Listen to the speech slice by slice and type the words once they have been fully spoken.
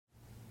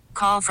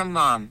Call from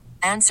mom.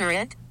 Answer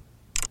it.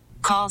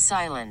 Call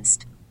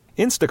silenced.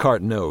 Instacart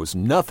knows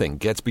nothing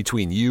gets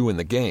between you and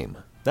the game.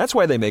 That's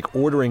why they make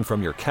ordering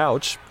from your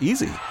couch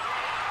easy.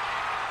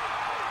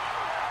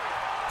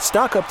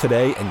 Stock up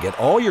today and get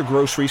all your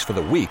groceries for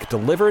the week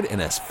delivered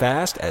in as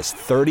fast as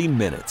 30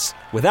 minutes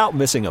without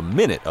missing a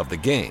minute of the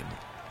game.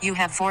 You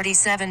have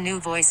 47 new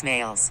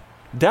voicemails.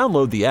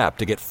 Download the app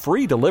to get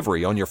free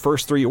delivery on your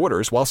first 3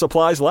 orders while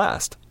supplies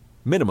last.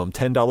 Minimum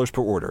 $10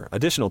 per order.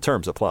 Additional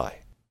terms apply.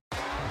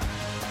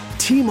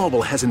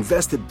 T-Mobile has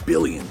invested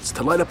billions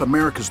to light up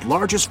America's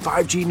largest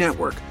 5G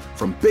network,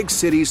 from big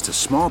cities to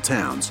small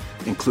towns,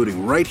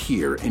 including right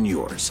here in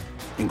yours.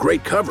 And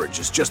great coverage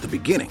is just the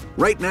beginning.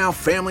 Right now,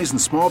 families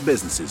and small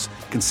businesses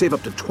can save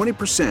up to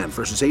 20%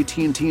 versus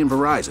AT&T and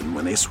Verizon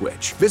when they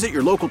switch. Visit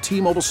your local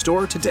T-Mobile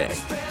store today.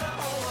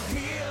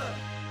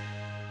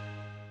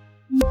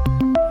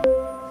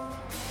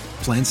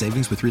 Plan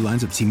savings with 3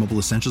 lines of T-Mobile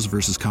Essentials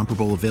versus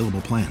comparable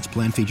available plans.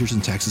 Plan features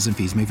and taxes and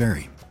fees may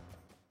vary.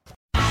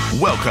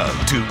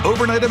 Welcome to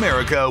Overnight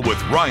America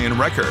with Ryan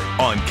Recker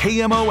on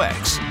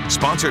KMOX.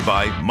 Sponsored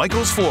by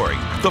Michael's Flooring,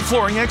 the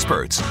flooring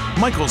experts.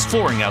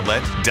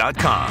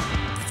 michaelsflooringoutlet.com.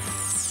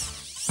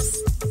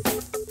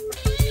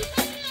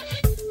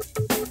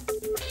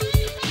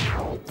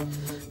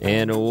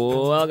 And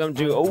welcome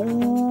to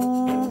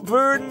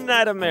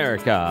Overnight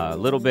America. A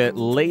little bit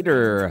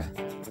later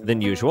than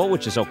usual,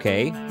 which is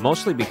okay.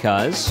 Mostly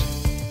because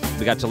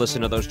we got to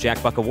listen to those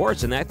Jack Buck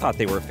Awards, and I thought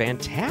they were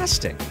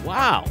fantastic.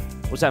 Wow.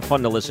 Was that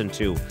fun to listen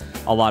to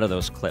a lot of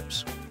those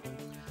clips.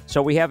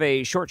 So we have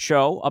a short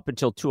show up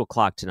until 2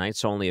 o'clock tonight,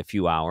 so only a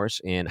few hours,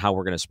 and how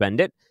we're going to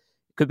spend it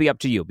could be up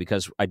to you,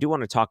 because I do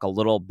want to talk a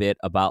little bit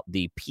about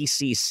the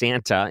PC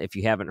Santa. If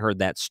you haven't heard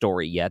that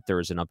story yet, there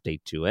is an update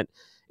to it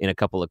in a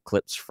couple of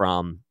clips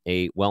from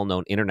a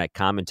well-known internet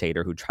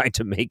commentator who tried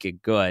to make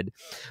it good.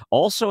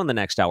 Also in the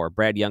next hour,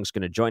 Brad Young's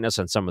going to join us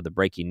on some of the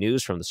breaking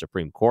news from the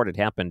Supreme Court. It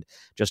happened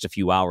just a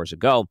few hours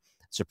ago.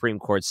 Supreme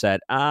Court said,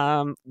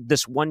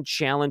 this one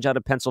challenge out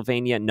of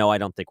Pennsylvania, no, I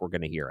don't think we're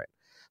going to hear it.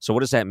 So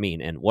what does that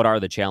mean? And what are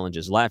the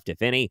challenges left,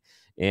 if any?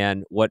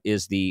 And what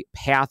is the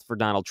path for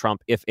Donald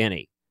Trump, if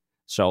any?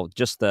 So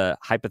just the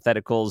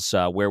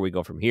hypotheticals, where we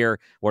go from here.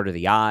 What are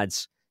the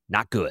odds?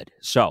 Not good.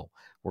 So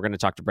we're going to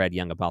talk to Brad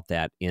Young about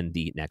that in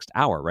the next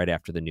hour, right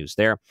after the news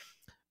there.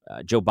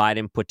 Joe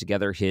Biden put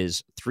together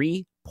his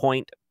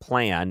 3-point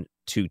plan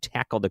to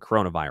tackle the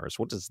coronavirus.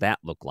 What does that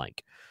look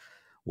like?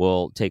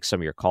 We'll take some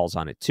of your calls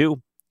on it, too.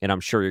 And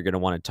I'm sure you're going to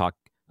want to talk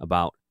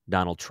about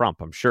Donald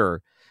Trump. I'm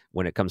sure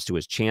when it comes to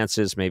his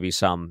chances, maybe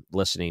some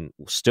listening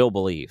still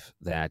believe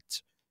that,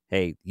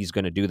 hey, he's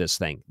going to do this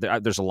thing.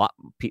 There's a lot.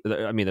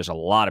 There's a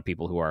lot of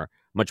people who are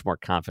much more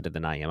confident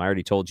than I am. I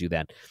already told you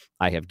that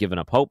I have given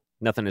up hope.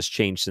 Nothing has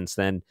changed since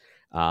then.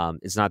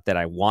 It's not that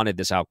I wanted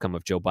this outcome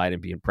of Joe Biden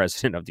being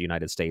president of the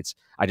United States.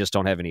 I just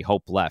don't have any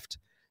hope left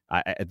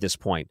at this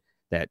point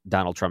that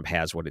Donald Trump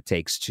has what it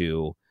takes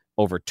to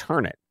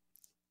overturn it.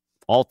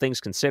 All things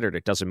considered,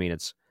 it doesn't mean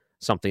it's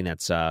something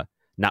that's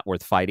not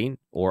worth fighting,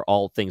 or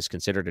all things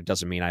considered, it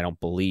doesn't mean I don't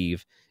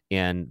believe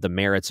in the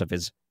merits of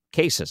his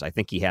cases. I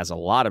think he has a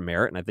lot of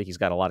merit, and I think he's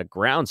got a lot of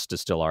grounds to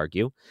still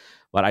argue,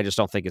 but I just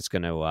don't think it's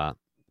going to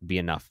be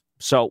enough.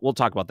 So we'll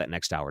talk about that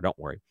next hour. Don't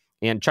worry.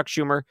 And Chuck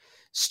Schumer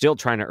still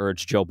trying to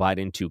urge Joe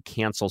Biden to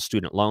cancel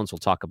student loans. We'll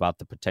talk about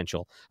the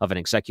potential of an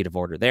executive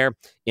order there.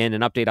 And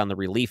an update on the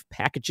relief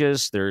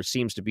packages. There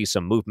seems to be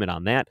some movement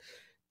on that.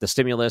 The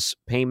stimulus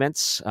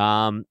payments.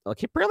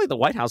 Apparently the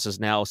White House has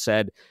now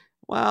said,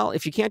 well,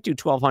 if you can't do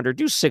 $1,200,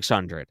 do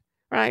 $600,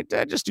 right?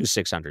 Just do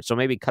 $600. So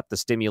maybe cut the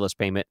stimulus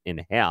payment in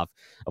half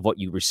of what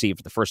you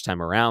received the first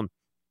time around.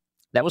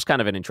 That was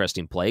kind of an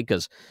interesting play,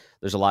 because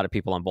there's a lot of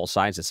people on both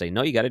sides that say,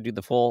 no, you got to do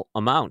the full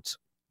amount.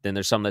 Then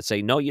there's some that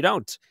say, no, you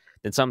don't.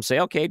 Then some say,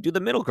 okay, do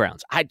the middle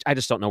grounds. I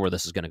just don't know where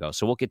this is going to go.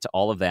 So we'll get to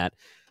all of that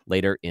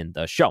later in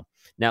the show.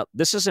 Now,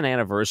 this is an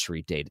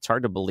anniversary date. It's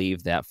hard to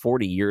believe that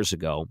 40 years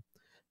ago,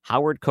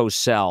 Howard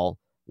Cosell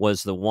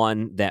was the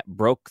one that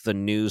broke the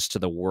news to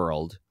the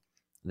world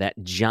that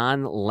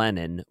John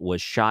Lennon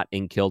was shot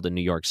and killed in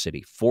New York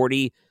City.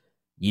 40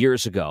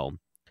 years ago,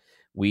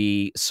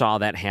 we saw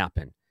that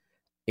happen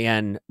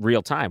in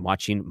real time,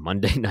 watching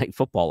Monday Night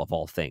Football, of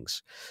all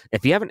things.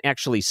 If you haven't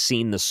actually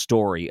seen the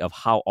story of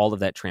how all of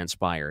that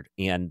transpired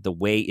and the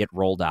way it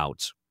rolled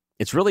out,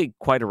 it's really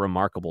quite a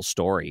remarkable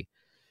story.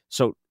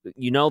 So,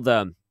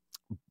 the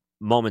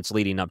moments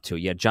leading up to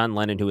it. You had John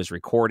Lennon, who was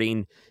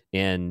recording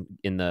in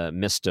the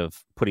midst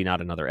of putting out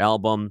another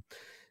album.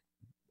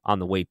 On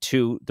the way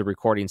to the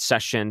recording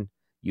session,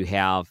 you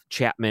have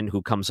Chapman,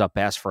 who comes up,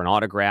 asks for an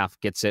autograph,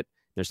 gets it.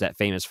 There's that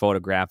famous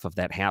photograph of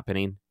that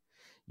happening.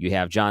 You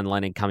have John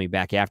Lennon coming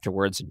back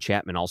afterwards, and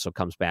Chapman also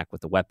comes back with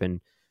the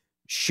weapon,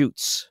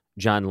 shoots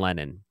John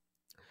Lennon.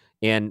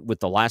 And with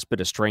the last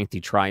bit of strength,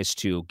 he tries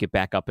to get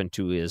back up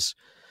into his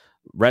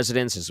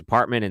residence, his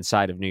apartment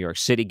inside of New York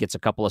City, gets a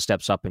couple of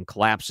steps up and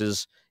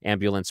collapses.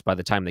 Ambulance, by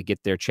the time they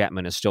get there,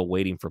 Chapman is still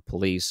waiting for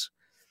police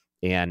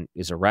and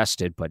is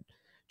arrested. But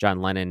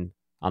John Lennon,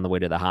 on the way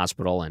to the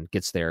hospital and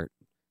gets there,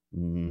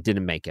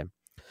 didn't make him.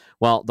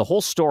 Well, the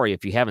whole story,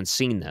 if you haven't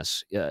seen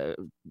this,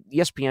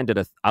 ESPN did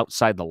a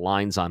outside the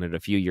lines on it a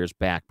few years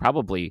back,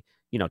 probably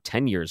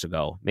 10 years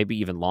ago, maybe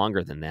even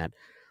longer than that.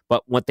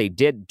 But what they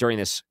did during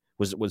this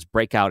was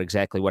break out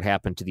exactly what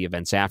happened to the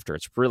events after.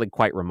 It's really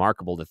quite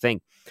remarkable to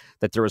think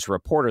that there was a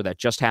reporter that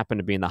just happened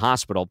to be in the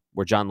hospital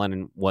where John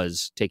Lennon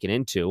was taken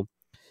into,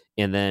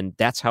 and then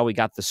that's how we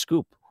got the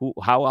scoop.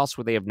 How else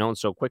would they have known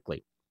so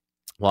quickly?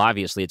 Well,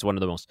 obviously, it's one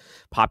of the most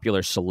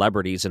popular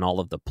celebrities in all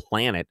of the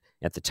planet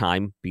at the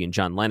time, being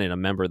John Lennon, a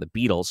member of the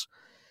Beatles.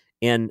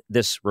 And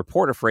this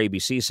reporter for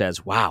ABC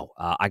says, wow,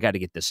 I got to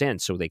get this in.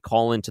 So they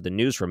call into the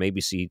newsroom,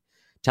 ABC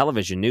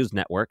television news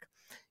network,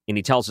 and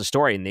he tells the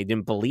story, and they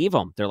didn't believe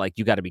him. They're like,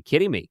 you got to be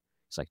kidding me.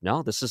 It's like,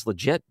 no, this is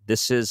legit.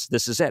 This is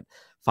it.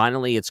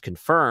 Finally, it's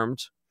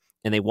confirmed,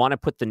 and they want to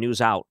put the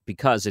news out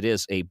because it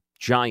is a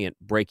giant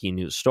breaking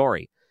news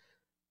story.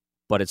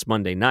 But it's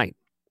Monday night,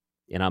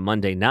 and on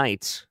Monday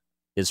nights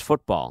is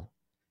football.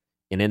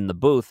 And in the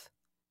booth,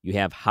 you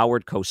have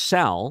Howard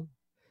Cosell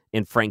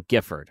and Frank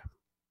Gifford.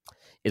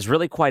 It's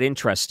really quite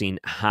interesting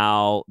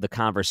how the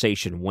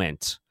conversation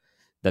went.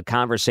 The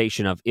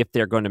conversation of if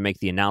they're going to make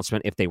the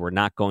announcement, if they were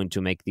not going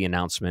to make the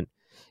announcement.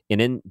 And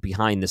in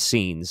behind the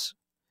scenes,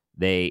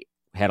 they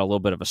had a little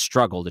bit of a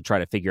struggle to try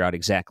to figure out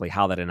exactly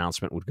how that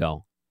announcement would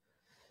go.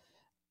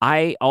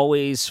 I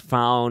always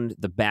found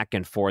the back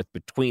and forth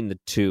between the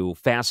two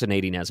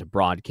fascinating as a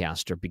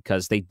broadcaster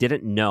because they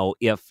didn't know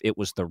if it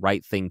was the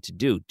right thing to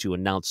do to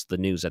announce the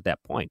news at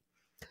that point.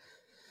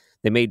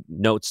 They made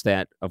notes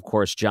that, of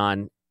course,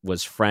 John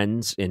was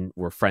friends and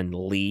were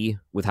friendly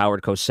with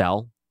Howard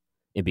Cosell.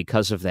 And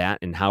because of that,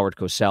 and Howard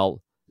Cosell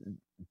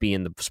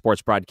being the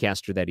sports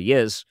broadcaster that he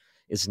is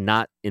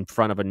not in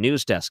front of a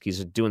news desk.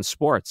 He's doing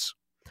sports.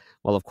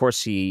 Well, of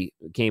course, he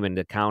came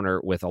into encounter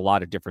with a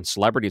lot of different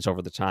celebrities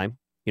over the time,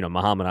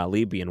 Muhammad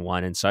Ali being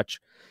one and such.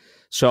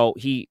 So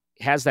he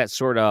has that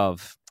sort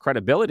of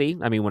credibility.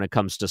 I mean, when it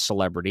comes to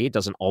celebrity, it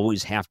doesn't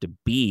always have to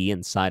be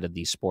inside of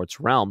the sports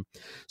realm.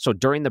 So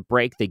during the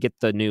break, they get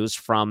the news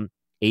from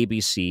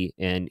ABC,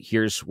 and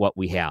here's what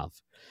we have.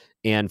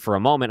 And for a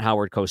moment,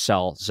 Howard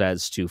Cosell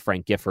says to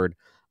Frank Gifford,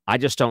 I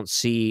just don't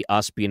see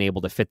us being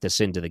able to fit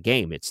this into the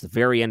game. It's the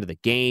very end of the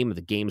game.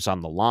 The game's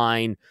on the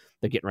line.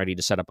 They're getting ready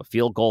to set up a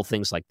field goal,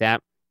 things like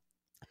that.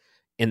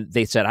 And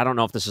they said, I don't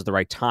know if this is the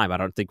right time. I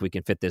don't think we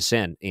can fit this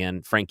in.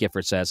 And Frank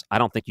Gifford says, I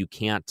don't think you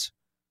can't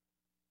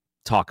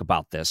talk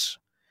about this.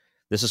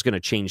 This is going to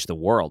change the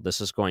world. This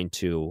is going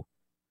to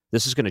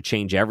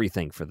change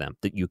everything for them,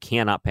 that you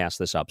cannot pass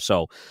this up.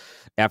 So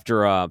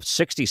after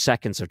 60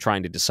 seconds of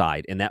trying to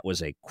decide, and that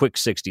was a quick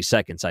 60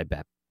 seconds, I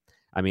bet.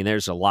 I mean,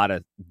 there's a lot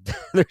of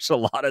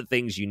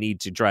things you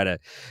need to try to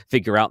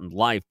figure out in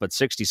life, but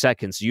 60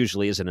 seconds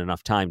usually isn't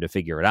enough time to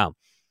figure it out.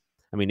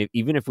 I mean,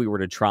 even if we were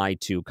to try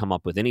to come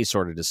up with any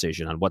sort of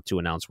decision on what to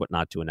announce, what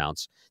not to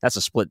announce, that's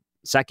a split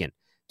second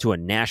to a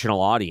national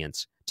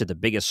audience, to the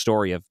biggest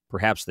story of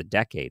perhaps the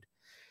decade.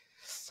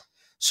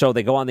 So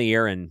they go on the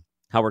air, and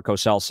Howard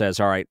Cosell says,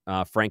 all right,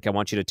 Frank, I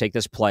want you to take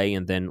this play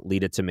and then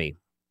lead it to me.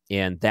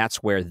 And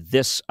that's where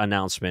this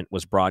announcement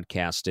was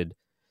broadcasted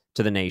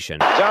to the nation.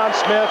 John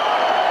Smith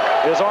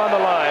is on the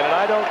line, and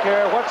I don't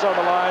care what's on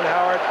the line,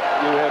 Howard,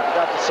 you have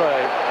got to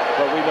say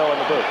what we know in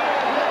the booth.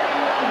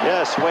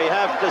 Yes, we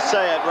have to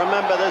say it.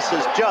 Remember, this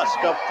is just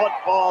a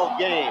football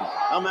game,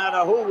 no matter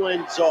who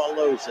wins or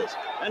loses.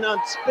 An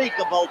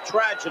unspeakable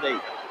tragedy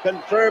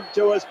confirmed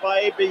to us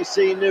by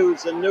ABC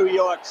News in New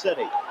York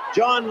City.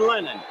 John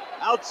Lennon,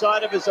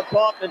 outside of his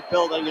apartment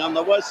building on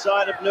the west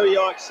side of New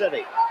York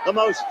City, the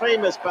most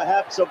famous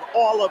perhaps of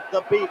all of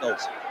the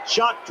Beatles,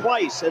 shot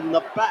twice in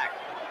the back,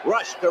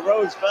 rushed to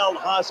Roosevelt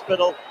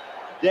Hospital,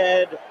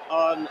 dead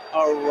on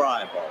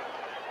arrival.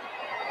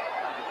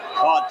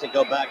 Hard to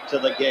go back to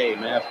the game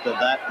after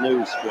that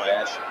news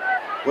flash,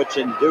 which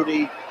in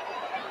duty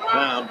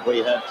bound we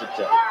had to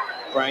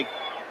take. Frank?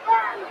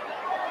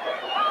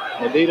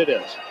 Indeed it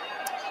is.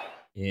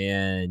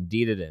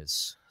 Indeed it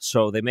is.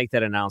 So they make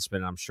that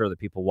announcement. I'm sure the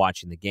people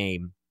watching the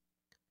game,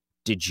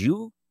 did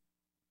you?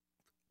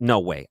 No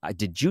way.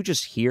 Did you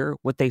just hear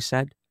what they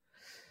said?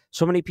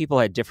 So many people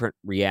had different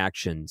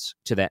reactions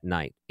to that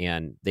night,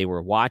 and they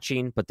were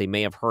watching, but they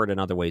may have heard in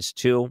other ways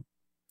too.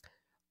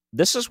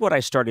 This is what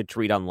I started to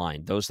read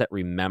online. Those that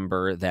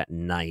remember that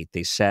night,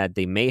 they said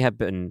they may have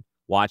been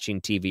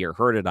watching TV or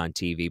heard it on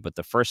TV, but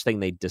the first thing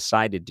they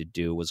decided to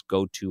do was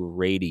go to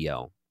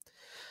radio.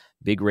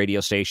 Big radio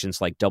stations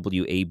like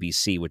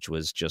WABC, which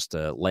was just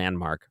a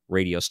landmark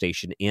radio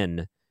station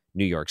in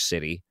New York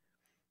City,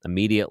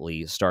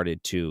 immediately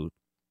started to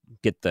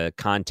get the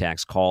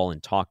contacts, call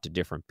and talk to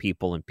different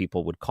people, and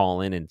people would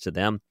call in and to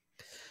them.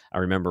 I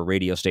remember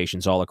radio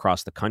stations all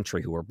across the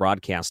country who were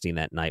broadcasting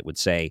that night would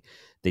say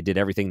they did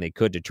everything they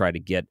could to try to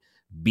get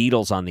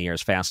Beatles on the air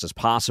as fast as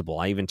possible.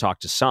 I even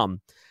talked to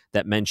some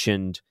that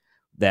mentioned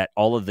that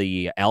all of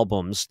the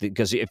albums,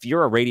 because if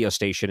you're a radio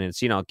station and it's,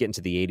 getting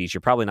to the 80s,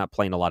 you're probably not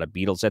playing a lot of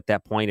Beatles at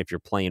that point. If you're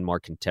playing more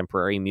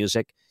contemporary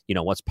music,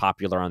 what's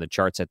popular on the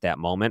charts at that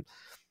moment.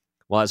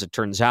 Well, as it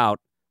turns out,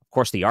 of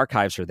course, the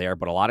archives are there,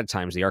 but a lot of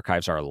times the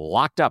archives are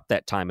locked up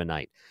that time of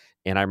night.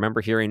 And I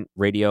remember hearing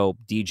radio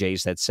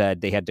DJs that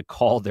said they had to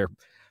call their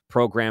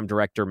program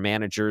director,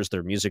 managers,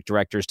 their music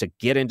directors to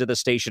get into the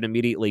station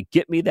immediately.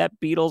 Get me that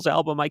Beatles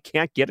album. I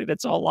can't get it.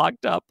 It's all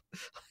locked up.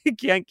 I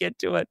can't get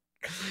to it.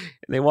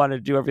 And they wanted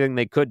to do everything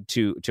they could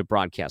to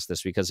broadcast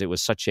this because it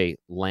was such a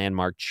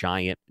landmark,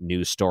 giant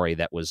news story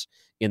that was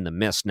in the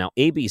mist. Now,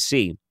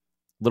 ABC, a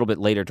little bit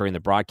later during the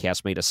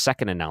broadcast, made a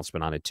second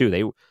announcement on it, too.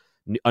 They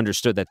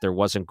understood that there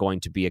wasn't going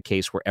to be a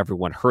case where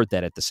everyone heard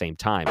that at the same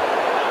time.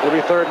 It'll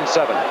be 3rd and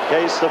 7. In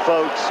case the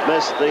folks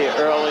missed the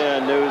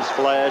earlier news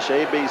flash,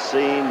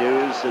 ABC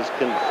News has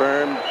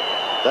confirmed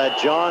that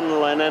John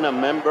Lennon, a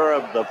member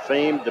of the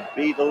famed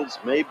Beatles,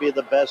 maybe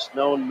the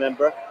best-known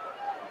member,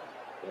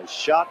 was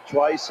shot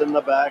twice in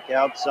the back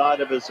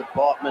outside of his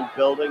apartment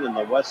building in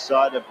the west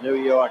side of New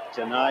York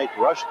tonight,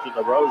 rushed to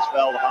the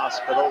Roosevelt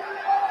Hospital,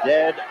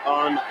 dead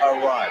on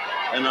arrival.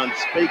 An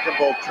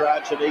unspeakable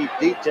tragedy.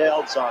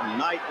 Details on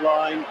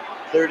Nightline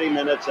 30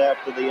 minutes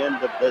after the end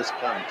of this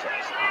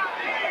contest.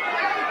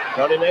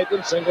 Tony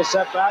Nathan, single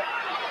setback,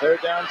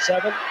 3rd down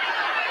 7.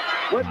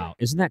 Wow,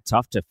 isn't that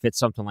tough to fit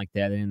something like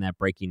that in that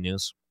breaking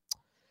news?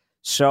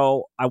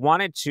 So I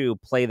wanted to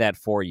play that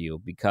for you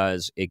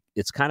because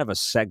it's kind of a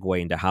segue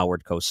into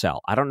Howard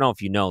Cosell. I don't know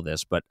if you know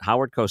this, but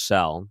Howard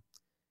Cosell,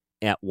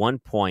 at one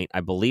point,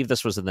 I believe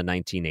this was in the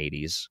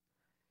 1980s,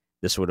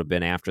 this would have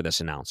been after this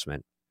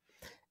announcement,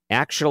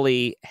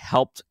 actually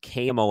helped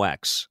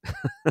KMOX.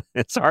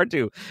 It's hard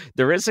to,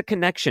 there is a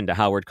connection to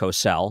Howard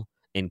Cosell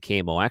in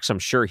KMOX. I'm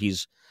sure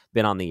he's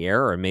been on the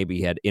air or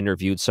maybe had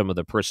interviewed some of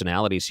the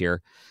personalities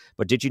here.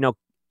 But did you know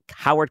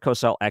Howard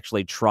Cosell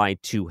actually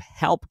tried to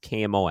help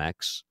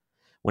KMOX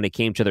when it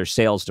came to their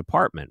sales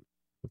department?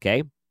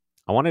 Okay.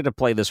 I wanted to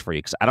play this for you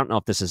because I don't know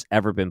if this has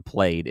ever been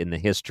played in the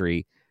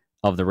history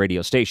of the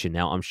radio station.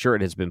 Now, I'm sure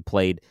it has been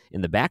played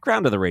in the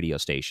background of the radio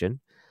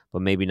station,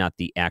 but maybe not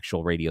the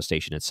actual radio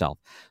station itself.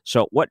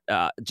 So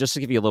just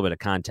to give you a little bit of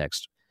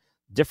context,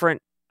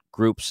 different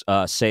groups,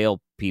 sale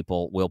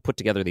people will put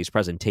together these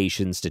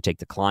presentations to take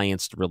the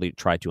clients to really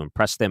try to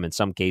impress them. In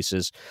some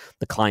cases,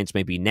 the clients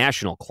may be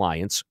national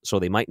clients, so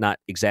they might not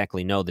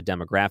exactly know the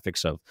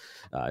demographics of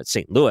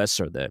St. Louis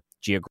or the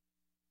geographic.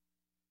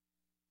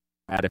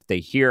 If they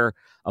hear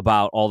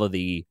about all of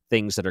the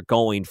things that are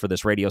going for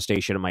this radio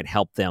station, it might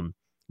help them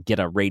get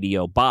a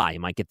radio buy.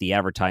 It might get the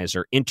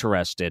advertiser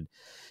interested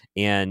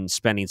in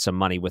spending some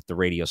money with the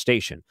radio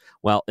station.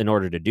 Well, in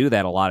order to do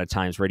that, a lot of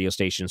times radio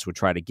stations would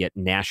try to get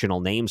national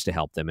names to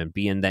help them. And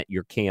being that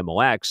you're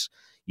KMOX,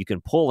 you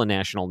can pull a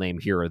national name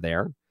here or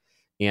there.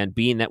 And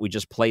being that we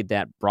just played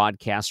that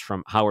broadcast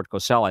from Howard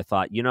Cosell, I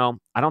thought,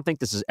 I don't think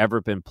this has ever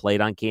been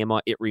played on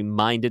KMO. It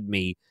reminded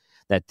me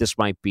that this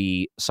might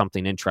be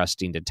something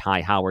interesting to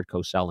tie Howard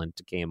Cosell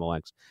into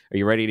KMOX. Are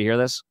you ready to hear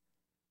this?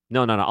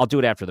 No. I'll do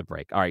it after the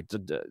break. All right,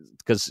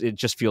 because it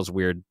just feels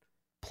weird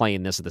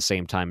playing this at the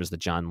same time as the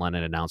John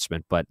Lennon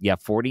announcement. But yeah,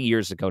 40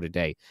 years ago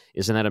today.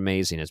 Isn't that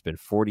amazing? It's been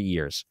 40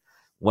 years.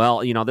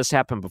 Well, this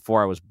happened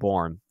before I was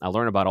born. I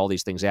learned about all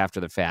these things after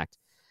the fact.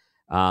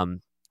 When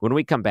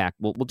we come back,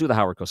 we'll do the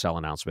Howard Cosell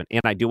announcement.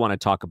 And I do want to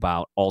talk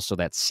about also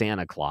that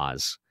Santa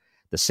Claus.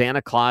 The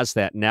Santa Claus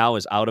that now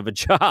is out of a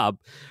job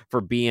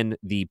for being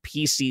the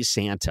PC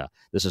Santa.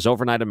 This is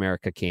Overnight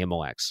America,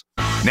 KMOX.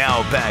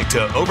 Now back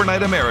to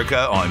Overnight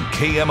America on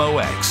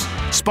KMOX.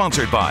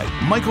 Sponsored by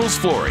Michael's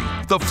Flooring,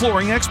 the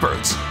flooring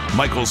experts.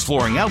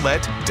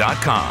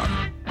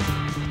 MichaelsFlooringOutlet.com.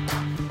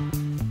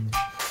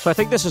 So I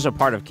think this is a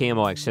part of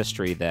KMOX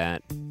history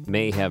that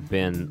may have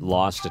been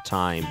lost to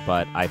time,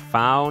 but I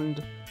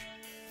found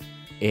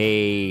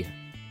a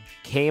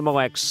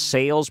KMOX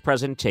sales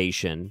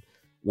presentation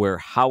where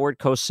Howard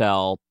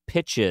Cosell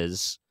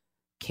pitches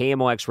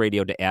KMOX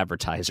radio to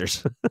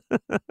advertisers.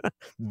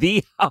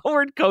 The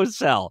Howard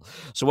Cosell.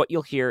 So what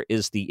you'll hear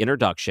is the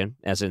introduction,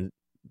 as in,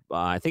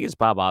 I think it's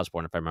Bob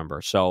Osborne, if I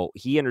remember. So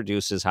he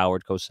introduces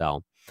Howard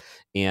Cosell,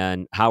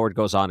 and Howard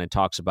goes on and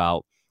talks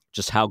about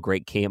just how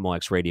great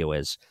KMOX radio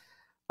is.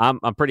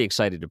 I'm pretty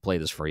excited to play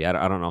this for you. I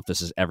don't know if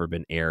this has ever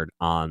been aired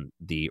on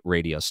the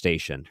radio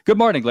station. Good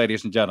morning,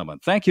 ladies and gentlemen.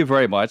 Thank you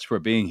very much for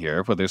being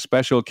here for this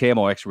special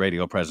KMOX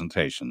radio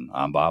presentation.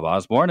 I'm Bob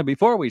Osborne, and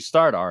before we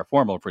start our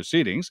formal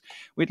proceedings,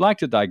 we'd like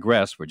to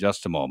digress for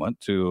just a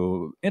moment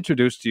to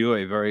introduce to you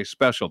a very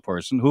special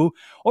person who,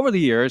 over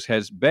the years,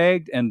 has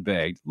begged and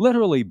begged,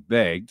 literally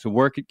begged, to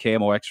work at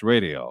KMOX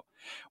radio.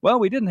 Well,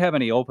 we didn't have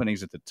any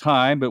openings at the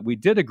time, but we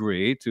did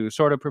agree to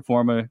sort of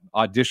perform an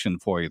audition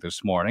for you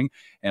this morning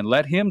and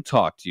let him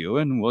talk to you,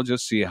 and we'll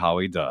just see how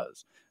he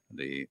does.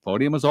 The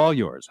podium is all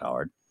yours,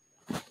 Howard.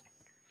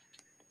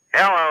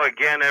 Hello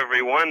again,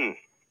 everyone.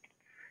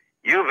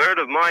 You've heard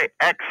of my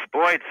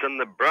exploits in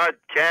the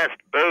broadcast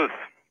booth.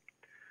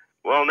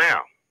 Well,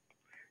 now,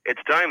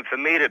 it's time for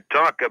me to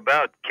talk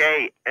about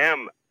KMOX,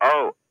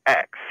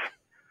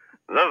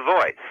 the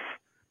voice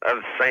of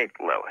St.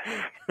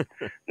 Louis.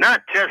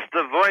 Not just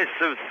the voice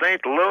of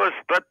St. Louis,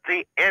 but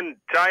the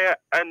entire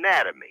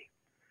anatomy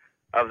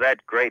of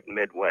that great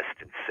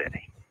Midwestern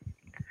city.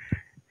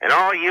 And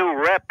all you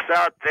reps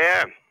out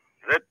there,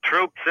 the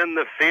troops in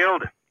the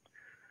field,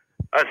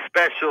 a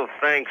special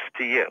thanks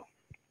to you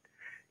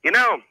You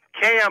know,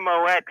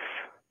 KMOX,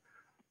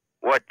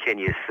 what can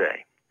you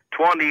say?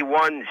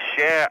 21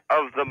 share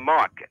of the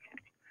market.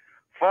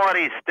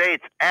 40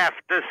 states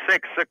after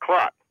 6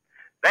 o'clock.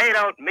 They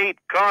don't meet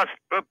cost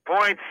per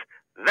points.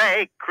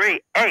 They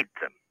create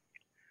them.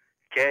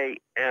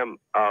 KMOX.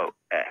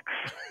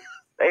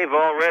 They've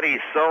already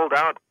sold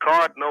out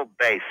Cardinal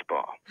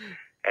baseball,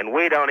 and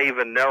we don't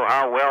even know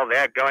how well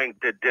they're going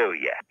to do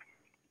yet.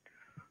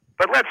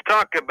 But let's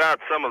talk about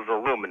some of the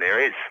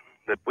luminaries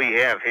that we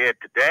have here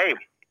today,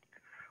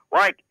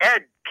 like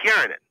Ed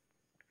Kiernan,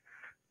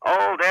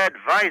 old Ed,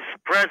 Vice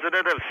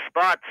President of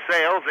Spot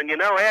Sales. And you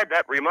know, Ed,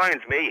 that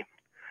reminds me,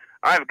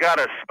 I've got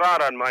a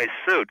spot on my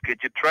suit. Could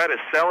you try to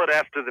sell it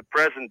after the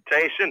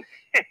presentation?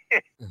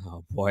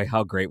 Oh, boy,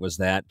 how great was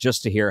that?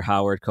 Just to hear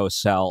Howard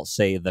Cosell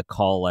say the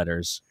call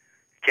letters.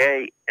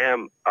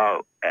 KMOX.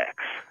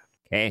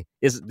 Okay.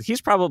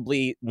 He's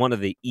probably one of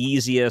the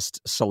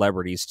easiest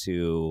celebrities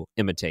to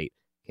imitate.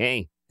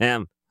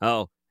 KMOX.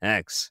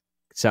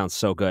 Sounds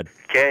so good.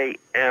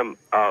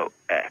 KMOX.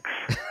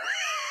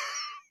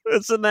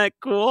 Isn't that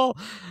cool?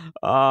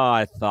 Oh,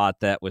 I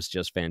thought that was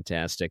just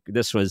fantastic.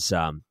 This was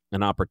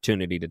an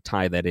opportunity to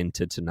tie that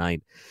into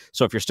tonight.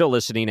 So if you're still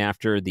listening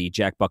after the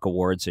Jack Buck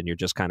Awards and you're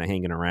just kind of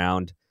hanging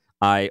around,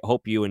 I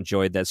hope you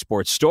enjoyed that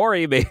sports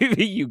story.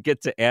 Maybe you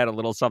get to add a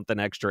little something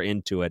extra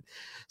into it,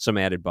 some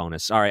added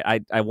bonus. All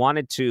right, I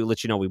wanted to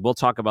let you know we will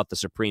talk about the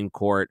Supreme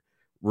Court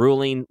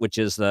ruling, which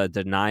is the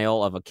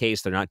denial of a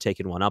case. They're not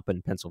taking one up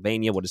in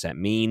Pennsylvania. What does that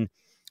mean?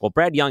 Well,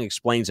 Brad Young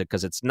explains it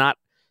because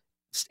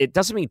it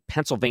doesn't mean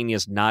Pennsylvania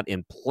is not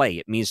in play.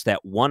 It means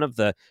that one of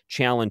the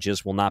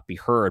challenges will not be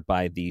heard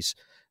by these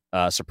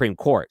Supreme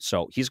Court.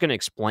 So he's going to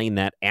explain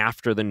that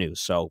after the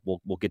news. So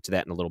we'll get to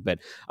that in a little bit.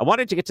 I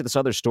wanted to get to this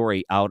other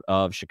story out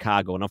of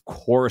Chicago. And of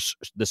course,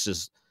 this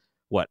is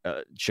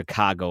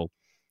Chicago.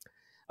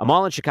 A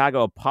mall in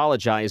Chicago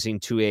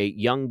apologizing to a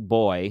young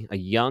boy, I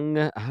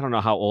don't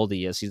know how old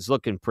he is. He's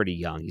looking pretty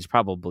young. He's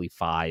probably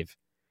 5,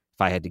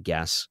 if I had to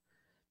guess.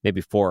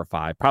 Maybe 4 or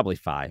 5, probably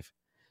 5.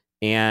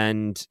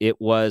 And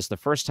it was the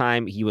first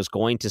time he was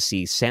going to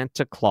see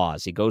Santa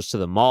Claus. He goes to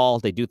the mall.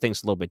 They do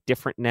things a little bit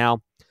different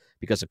now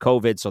because of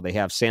COVID. So they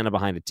have Santa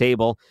behind a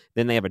table.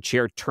 Then they have a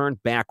chair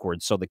turned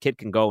backwards so the kid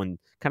can go and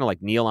kind of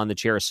like kneel on the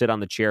chair, sit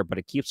on the chair, but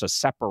it keeps a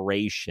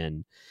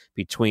separation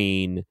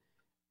between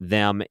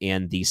them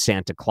and the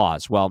Santa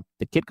Claus. Well,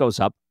 the kid goes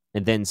up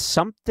and then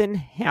something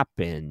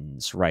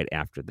happens right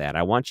after that.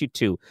 I want you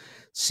to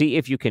see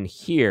if you can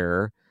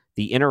hear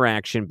the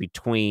interaction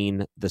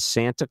between the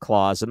Santa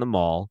Claus in the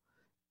mall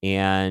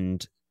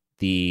and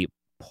the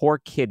poor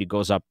kid who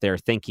goes up there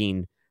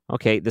thinking,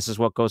 okay, this is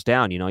what goes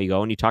down. You know, you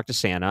go and you talk to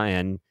Santa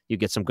and you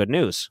get some good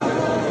news.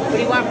 What do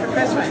you want for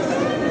Christmas?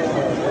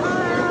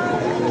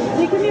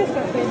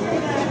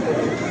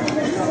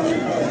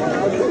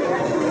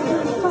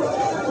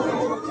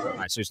 All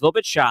right, so he's a little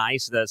bit shy.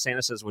 So the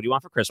Santa says, what do you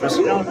want for Christmas?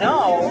 I don't know.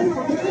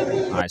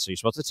 All right, so you're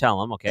supposed to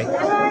tell him, okay?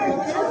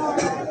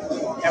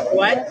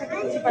 What?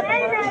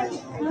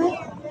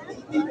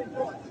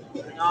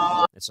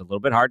 No. It's a little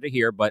bit hard to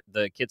hear, but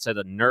the kid said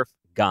a Nerf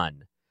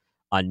gun.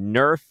 A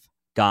Nerf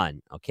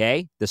gun,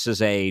 okay? This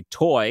is a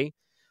toy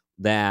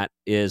that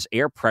is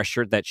air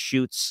pressured that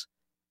shoots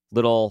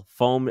little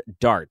foam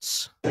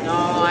darts. No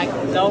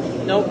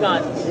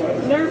guns.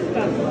 Nerf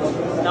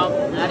gun.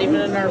 No, not even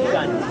a Nerf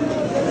gun.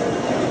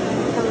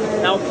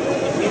 No,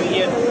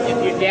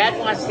 if your dad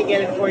wants to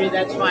get it for you,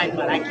 that's fine,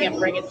 but I can't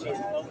bring it to you.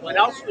 What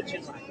else would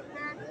you like?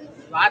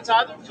 Lots of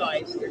other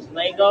toys. There's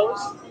Legos,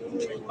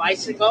 there's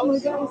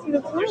bicycles,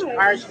 there's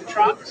cars and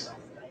trucks.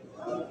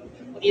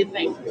 What do you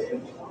think?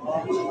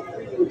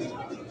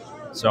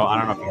 So I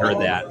don't know if you heard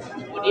that.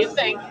 What do you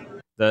think?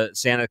 The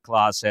Santa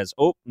Claus says,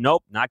 oh,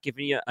 nope, not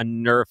giving you a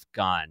Nerf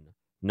gun.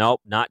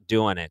 Nope, not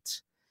doing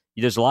it.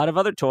 There's a lot of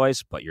other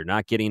toys, but you're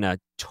not getting a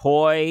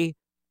toy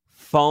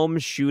foam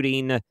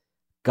shooting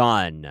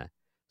gun.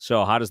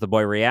 So how does the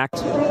boy react?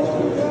 It's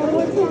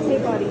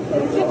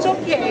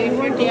okay.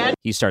 Your dad.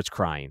 He starts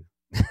crying.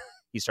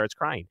 He starts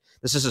crying.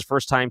 This is his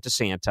first time to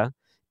Santa,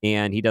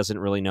 and he doesn't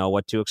really know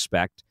what to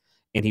expect.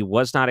 And he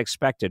was not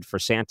expected for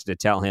Santa to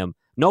tell him,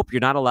 nope,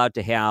 you're not allowed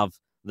to have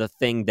the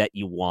thing that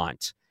you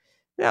want.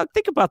 Now,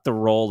 think about the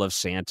role of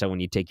Santa when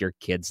you take your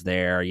kids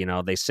there. You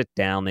know, they sit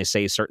down, they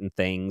say certain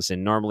things,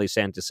 and normally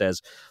Santa says,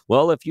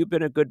 well, if you've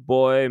been a good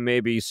boy,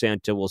 maybe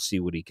Santa will see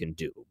what he can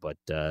do. But,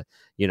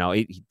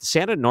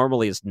 Santa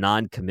normally is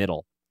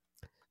non-committal.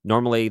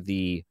 Normally,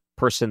 the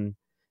person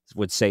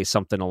would say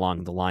something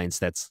along the lines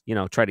that's,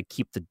 try to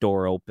keep the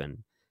door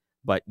open.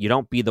 But you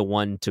don't be the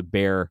one to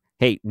bear,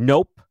 hey,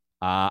 nope,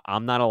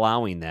 I'm not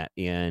allowing that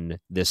in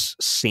this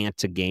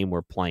Santa game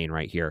we're playing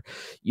right here.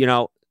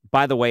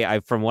 By the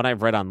way, from what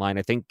I've read online,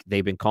 I think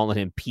they've been calling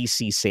him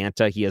PC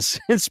Santa. He has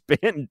since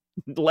been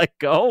let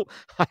go.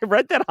 I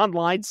read that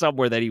online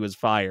somewhere that he was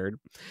fired.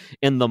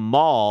 And the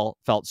mall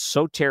felt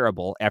so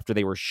terrible after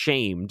they were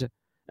shamed,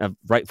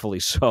 rightfully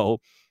so,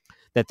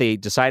 that they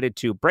decided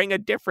to bring a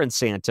different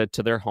Santa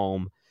to their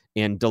home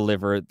and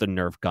deliver the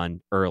Nerf gun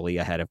early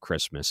ahead of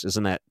Christmas.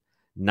 Isn't that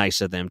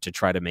nice of them to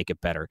try to make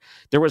it better.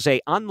 There was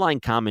a online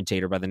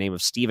commentator by the name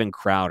of Steven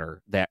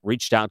Crowder that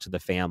reached out to the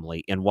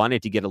family and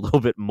wanted to get a little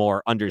bit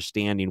more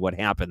understanding what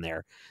happened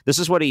there. This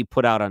is what he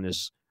put out on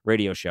his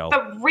radio show.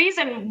 The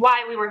reason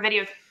why we were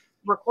video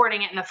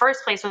recording it in the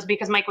first place was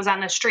because Mike was on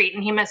the street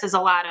and he misses a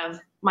lot of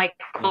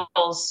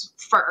Michael's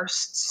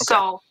firsts. Okay.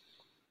 So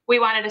we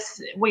wanted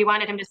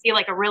him to see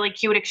like a really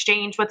cute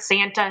exchange with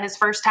Santa, his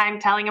first time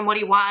telling him what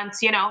he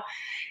wants, you know,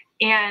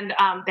 and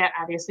that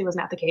obviously was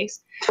not the case.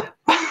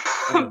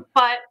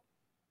 But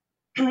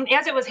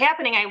as it was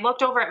happening, I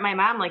looked over at my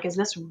mom like, is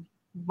this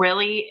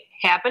really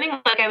happening?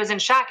 Like I was in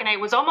shock, and I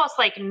was almost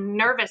like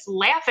nervous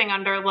laughing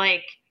under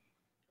like,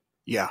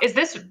 yeah, is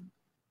this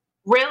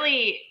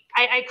really?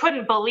 I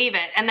couldn't believe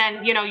it. And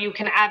then, you know, you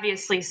can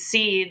obviously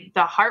see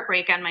the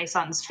heartbreak on my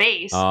son's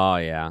face. Oh,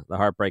 yeah. The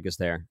heartbreak is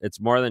there.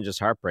 It's more than just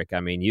heartbreak. I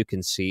mean, you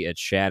can see it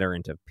shatter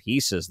into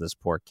pieces, this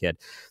poor kid.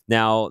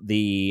 Now,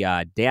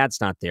 the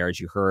dad's not there, as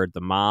you heard. The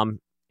mom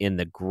and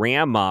the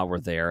grandma were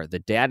there. The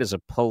dad is a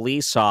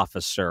police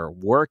officer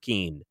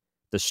working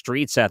the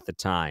streets at the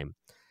time.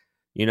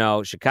 You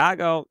know,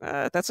 Chicago,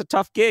 that's a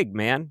tough gig,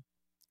 man.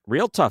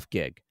 Real tough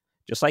gig.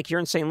 Just like here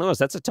in St. Louis,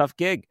 that's a tough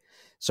gig.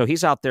 So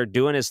he's out there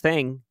doing his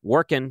thing,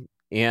 working,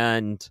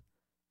 and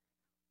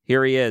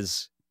here he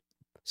is,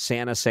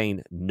 Santa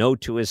saying no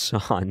to his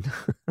son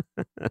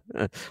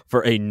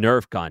for a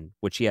Nerf gun,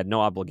 which he had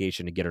no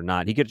obligation to get or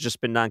not. He could have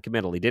just been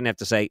noncommittal. He didn't have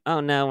to say, oh,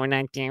 no, we're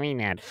not doing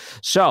that.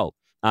 So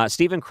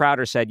Steven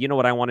Crowder said, you know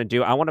what I want to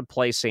do? I want to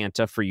play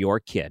Santa for your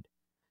kid.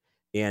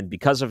 And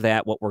because of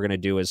that, what we're going to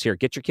do is, here,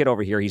 get your kid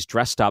over here. He's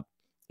dressed up.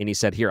 And he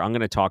said, here, I'm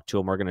going to talk to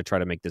him. We're going to try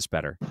to make this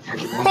better.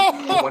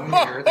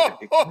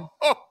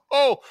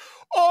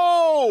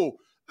 Oh,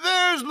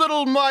 there's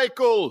little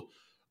Michael.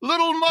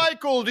 Little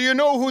Michael, do you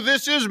know who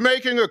this is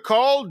making a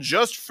call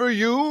just for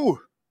you?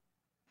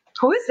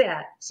 Who is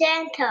that?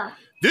 Santa.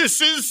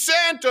 This is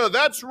Santa,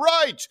 that's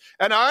right.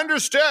 And I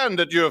understand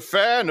that you're a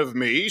fan of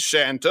me,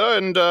 Santa,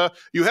 and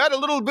you had a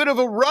little bit of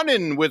a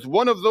run-in with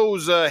one of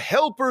those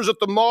helpers at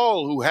the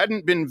mall who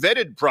hadn't been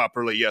vetted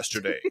properly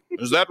yesterday.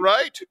 Is that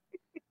right?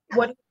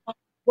 What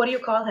do you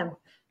call him?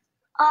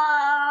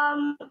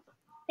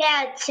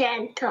 Bad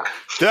Santa.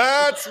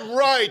 That's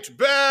right,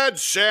 Bad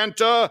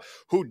Santa,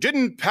 who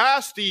didn't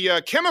pass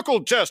the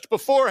chemical test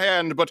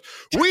beforehand, but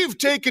we've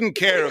taken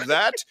care of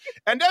that.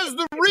 And as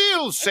the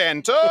real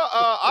Santa,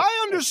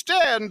 I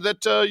understand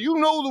that you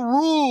know the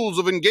rules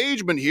of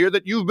engagement here,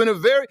 that you've been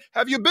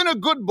have you been a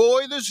good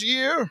boy this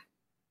year?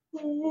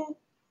 Mm-hmm.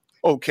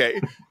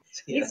 Okay.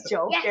 He's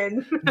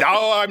joking.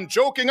 No, I'm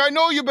joking. I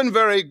know you've been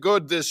very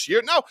good this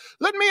year. Now,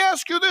 let me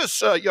ask you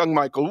this, young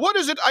Michael. What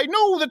is it? I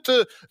know that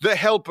the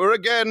helper,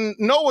 again,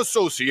 no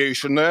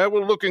association there.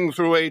 We're looking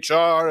through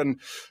HR, and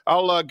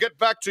I'll get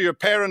back to your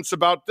parents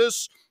about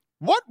this.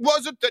 What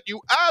was it that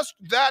you asked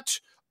that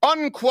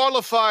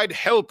unqualified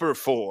helper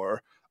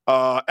for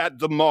at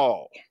the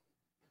mall?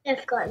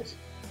 Nerf guns.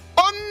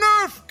 A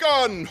Nerf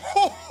gun!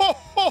 Ho, ho,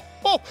 ho,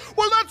 ho!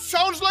 Well, that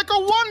sounds like a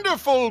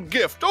wonderful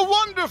gift, a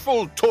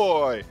wonderful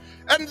toy.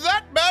 And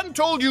that man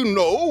told you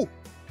no?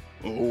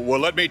 Oh, well,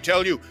 let me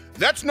tell you,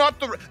 that's not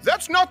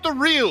the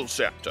real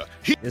Santa.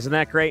 Isn't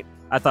that great?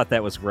 I thought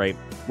that was great.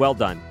 Well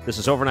done. This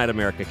is Overnight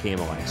America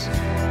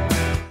KMOX.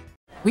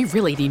 We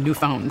really need new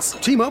phones.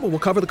 T-Mobile will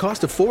cover the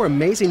cost of 4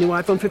 amazing new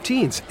iPhone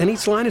 15s, and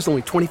each line is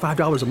only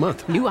 $25 a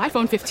month. New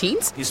iPhone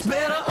 15s? It's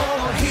better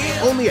over here.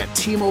 Only at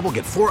T-Mobile,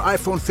 get 4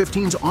 iPhone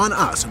 15s on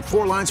us and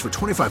 4 lines for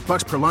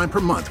 $25 per line per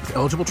month with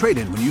eligible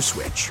trade-in when you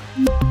switch.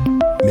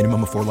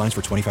 Minimum of 4 lines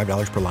for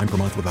 $25 per line per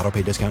month with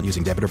autopay discount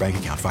using debit or bank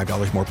account.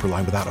 $5 more per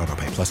line without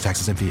autopay, plus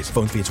taxes and fees.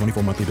 Phone fee at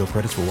 24 monthly bill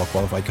credits for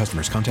well-qualified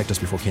customers. Contact us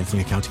before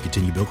canceling account to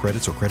continue bill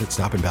credits or credit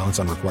stop and balance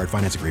on required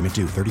finance agreement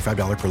due.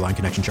 $35 per line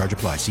connection charge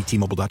applies. See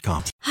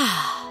T-Mobile.com.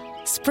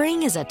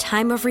 Spring is a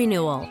time of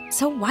renewal,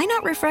 so why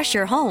not refresh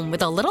your home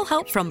with a little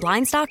help from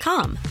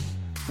Blinds.com?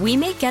 We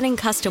make getting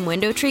custom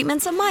window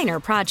treatments a minor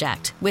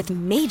project with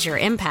major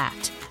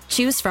impact.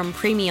 Choose from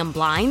premium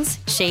blinds,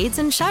 shades,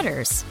 and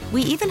shutters.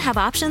 We even have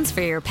options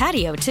for your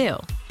patio, too.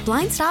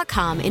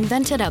 Blinds.com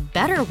invented a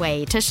better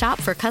way to shop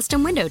for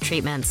custom window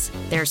treatments.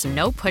 There's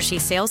no pushy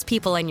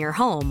salespeople in your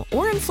home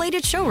or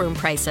inflated showroom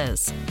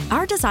prices.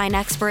 Our design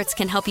experts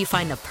can help you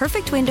find the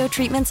perfect window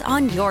treatments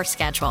on your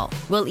schedule.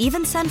 We'll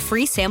even send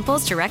free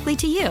samples directly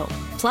to you.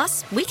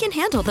 Plus, we can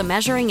handle the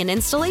measuring and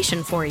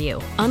installation for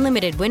you.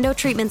 Unlimited window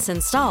treatments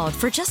installed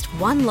for just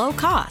one low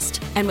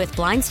cost. And with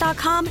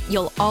Blinds.com,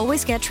 you'll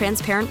always get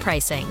transparent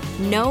pricing.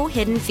 No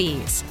hidden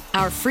fees.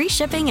 Our free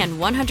shipping and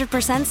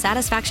 100%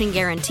 satisfaction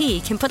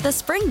guarantee can put the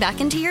spring back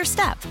into your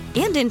step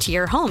and into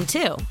your home,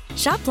 too.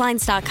 Shop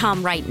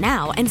Blinds.com right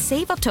now and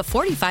save up to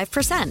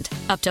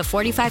 45%. Up to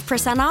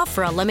 45% off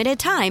for a limited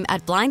time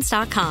at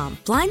Blinds.com.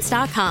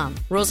 Blinds.com.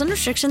 Rules and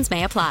restrictions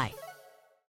may apply.